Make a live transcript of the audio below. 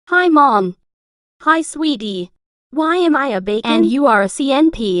Hi, Mom. Hi, sweetie. Why am I a bacon? And you are a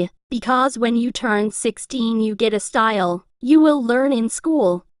CNP. Because when you turn 16 you get a style. You will learn in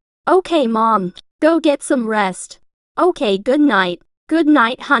school. Okay, Mom. Go get some rest. Okay, good night. Good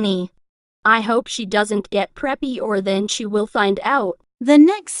night, honey. I hope she doesn't get preppy or then she will find out. The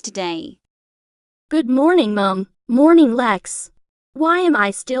next day. Good morning, Mom. Morning, Lex. Why am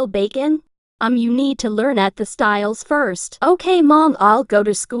I still bacon? You need to learn at the styles first. Okay, Mom, I'll go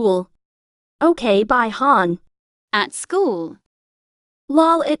to school. Okay, bye, Han. At school.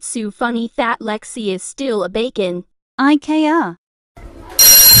 Lol, it's so funny that Lexi is still a bacon. IKEA.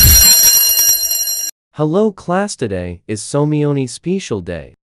 Hello class, today is Somioni special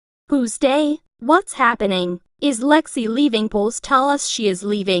day. Whose day? What's happening? Is Lexi leaving? Please tell us she is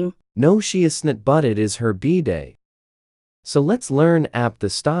leaving. No, she isn't, but it is her B-day. So let's learn app the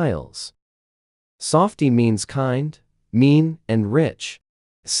styles. Softy means kind, mean, and rich.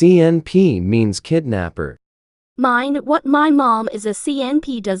 CNP means kidnapper. What my mom is a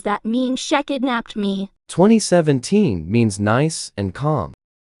CNP, does that mean she kidnapped me? 2017 means nice and calm.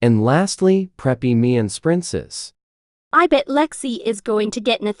 And lastly, preppy means princess. I bet Lexi is going to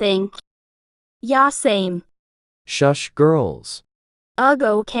get nothing. Yeah, same. Shush, girls. Ugh,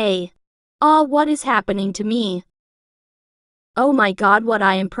 okay. Aw, what is happening to me? Oh my god, what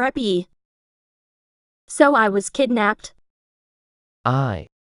I am preppy. So I was kidnapped.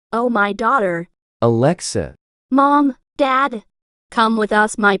 Oh, my daughter. Alexa. Mom, Dad. Come with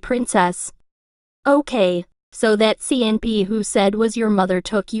us, my princess. Okay, so that CNP who said was your mother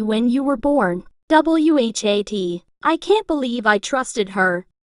took you when you were born. WHAT. I can't believe I trusted her.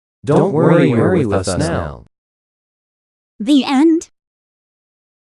 Don't worry, you're with us now. The end.